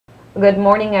Good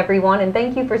morning, everyone, and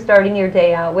thank you for starting your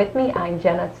day out with me. I'm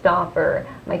Jenna Stauffer.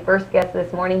 My first guest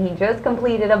this morning, he just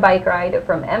completed a bike ride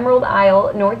from Emerald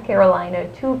Isle, North Carolina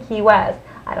to Key West.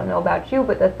 I don't know about you,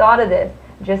 but the thought of this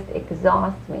just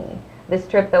exhausts me. This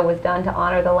trip, though, was done to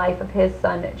honor the life of his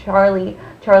son, Charlie.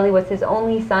 Charlie was his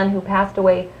only son who passed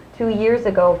away 2 years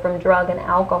ago from drug and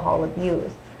alcohol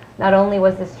abuse. Not only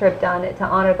was this trip done to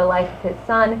honor the life of his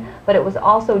son, but it was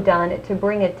also done to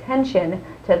bring attention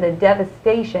to the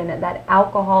devastation that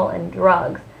alcohol and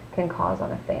drugs can cause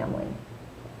on a family.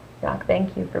 Doc,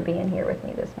 thank you for being here with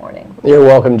me this morning. You're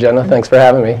welcome, Jenna. Thanks for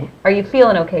having me. Are you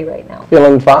feeling okay right now?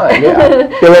 Feeling fine,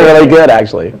 yeah. Feeling really good,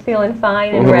 actually. Feeling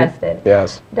fine and rested.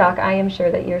 Yes. Doc, I am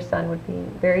sure that your son would be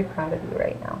very proud of you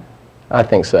right now. I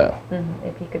think so.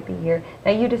 If he could be here.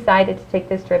 Now, you decided to take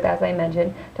this trip, as I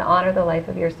mentioned, to honor the life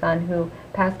of your son who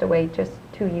passed away just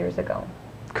 2 years ago.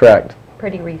 Correct.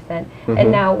 Pretty recent. And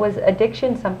now, was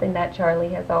addiction something that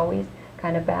Charlie has always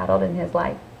kind of battled in his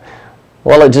life?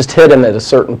 Well, it just hit him at a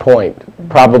certain point,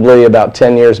 probably about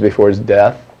 10 years before his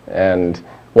death. And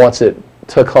once it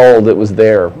took hold, it was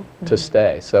there to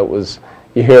stay. So it was,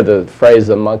 you hear the phrase,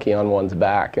 the monkey on one's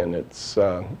back, and it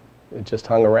just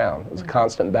hung around. It was a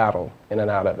constant battle in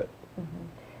and out of it.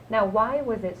 Now, why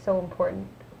was it so important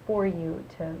for you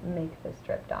to make this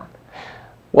trip, Doc?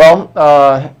 Well,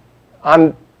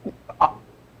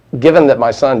 given that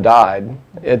my son died,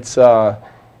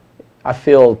 I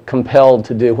feel compelled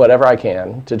to do whatever I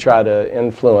can to try to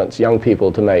influence young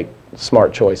people to make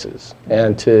smart choices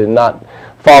and to not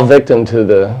fall victim to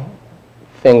the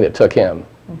thing that took him.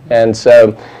 And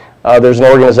so there's an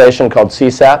organization called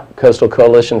CSAP, Coastal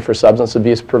Coalition for Substance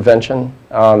Abuse Prevention.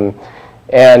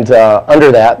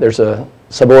 Under that, there's a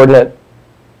subordinate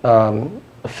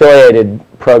affiliated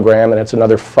program, and it's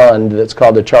another fund that's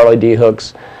called the Charlie D.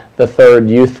 Hooks III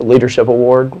Youth Leadership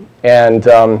Award. And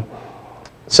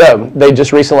so they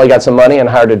just recently got some money and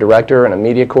hired a director and a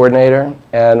media coordinator,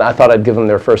 and I thought I'd give them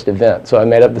their first event. So I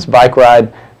made up this bike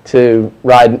ride to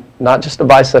ride not just a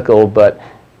bicycle, but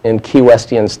in Key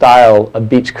Westian style, a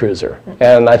beach cruiser.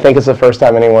 And I think it's the first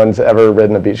time anyone's ever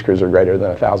ridden a beach cruiser greater than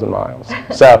 1,000 miles.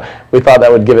 So we thought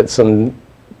that would give it some,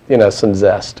 some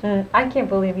zest. I can't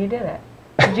believe you did it.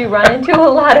 Did you run into a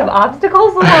lot of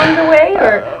obstacles along the way,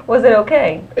 or was it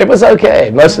okay? It was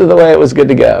okay. Most of the way it was good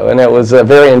to go, and it was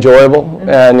very enjoyable.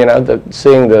 And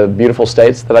seeing the beautiful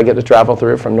states that I get to travel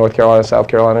through, from North Carolina, South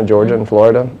Carolina, Georgia, and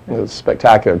Florida, it was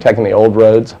spectacular. Taking the old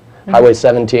roads, Highway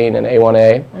 17 and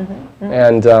A1A,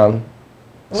 and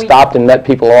stopped and met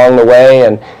people along the way.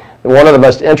 And one of the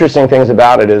most interesting things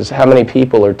about it is how many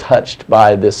people are touched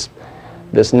by this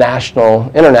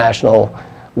national, international,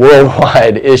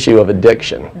 worldwide issue of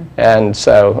addiction. And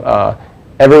so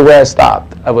everywhere I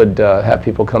stopped, I would have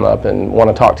people come up and want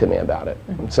to talk to me about it.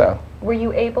 So, were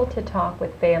you able to talk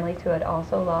with families who had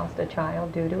also lost a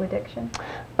child due to addiction?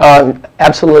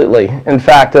 Absolutely. In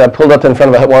fact, I pulled up in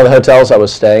front of one of the hotels I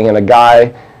was staying, and a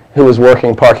guy who was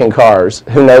working parking cars,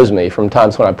 who knows me from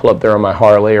times when I pull up there on my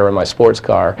Harley or in my sports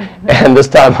car, and this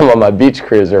time I'm on my beach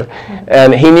cruiser.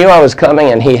 And he knew I was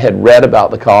coming, and he had read about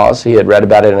the cause. He had read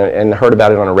about it and heard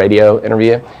about it on a radio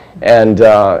interview. And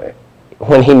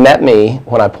when he met me,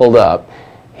 when I pulled up,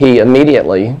 he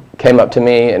immediately came up to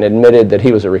me and admitted that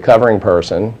he was a recovering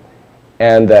person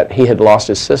and that he had lost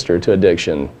his sister to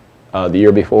addiction the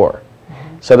year before.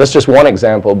 So that's just one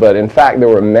example, but in fact there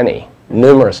were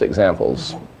numerous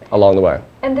examples along the way.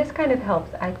 And this kind of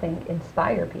helps, I think,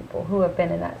 inspire people who have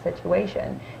been in that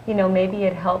situation. Maybe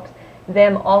it helps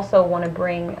them also want to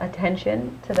bring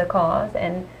attention to the cause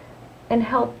and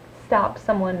help stop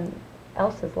someone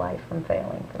else's life from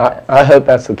failing. I hope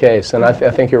that's the case, and I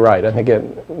think you're right. I think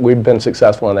we've been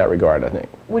successful in that regard, I think.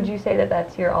 Would you say that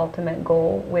that's your ultimate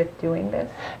goal with doing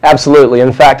this? Absolutely.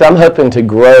 In fact, I'm hoping to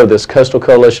grow this Coastal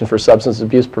Coalition for Substance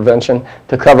Abuse Prevention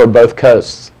to cover both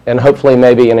coasts, and hopefully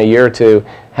maybe in a year or two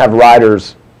have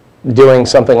riders doing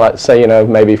something like, say,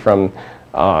 maybe from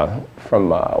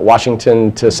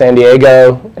Washington to San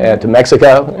Diego and to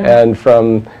Mexico, and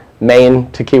from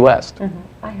Maine to Key West.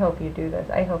 I hope you do this.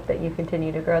 I hope that you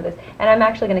continue to grow this. And I'm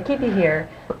actually going to keep you here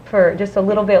for just a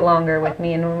little bit longer with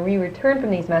me. And when we return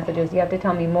from these messages, you have to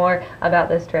tell me more about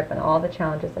this trip and all the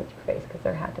challenges that you faced, because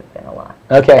there had to have been a lot.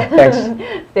 Okay, thanks.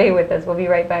 Stay with us. We'll be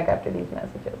right back after these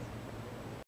messages.